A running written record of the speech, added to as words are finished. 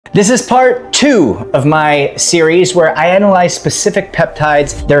This is part 2 of my series where I analyze specific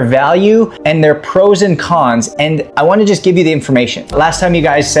peptides, their value, and their pros and cons, and I want to just give you the information. Last time you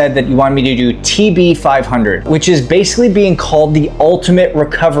guys said that you wanted me to do TB-500, which is basically being called the ultimate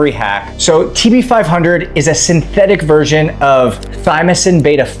recovery hack. So TB-500 is a synthetic version of Thymosin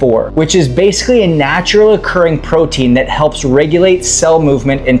Beta-4, which is basically a natural occurring protein that helps regulate cell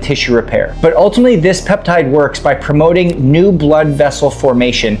movement and tissue repair. But ultimately, this peptide works by promoting new blood vessel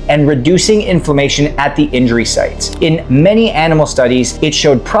formation and reducing inflammation at the injury sites. In many animal studies, it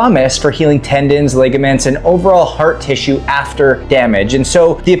showed promise for healing tendons, ligaments, and overall heart tissue after damage. And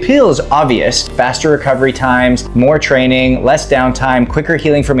so the appeal is obvious: faster recovery times, more training, less downtime, quicker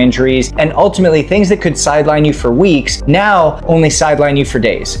healing from injuries, and ultimately things that could sideline you for weeks now only sideline you for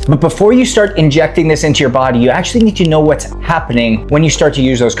days. But before you start injecting this into your body, you actually need to know what's happening when you start to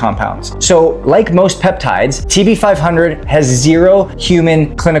use those compounds. So like most peptides, TB-500 has 0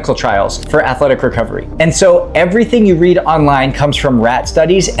 human clinical trials for athletic recovery. And so everything you read online comes from rat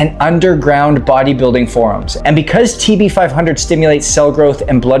studies and underground bodybuilding forums. And because TB-500 stimulates cell growth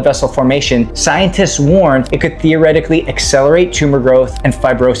and blood vessel formation, scientists warn it could theoretically accelerate tumor growth and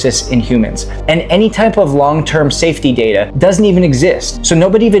fibrosis in humans. And any type of long-term safety data doesn't even exist. So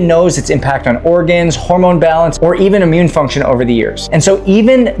nobody even knows its impact on organs, hormone balance, or even immune function over the years. And so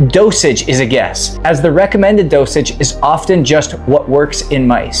even dosage is a guess, as the recommended dosage is often just what works in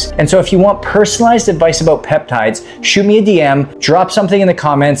mice. And so if you want personalized advice about peptides, shoot me a DM, drop something in the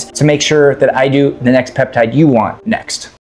comments to make sure that I do the next peptide you want next.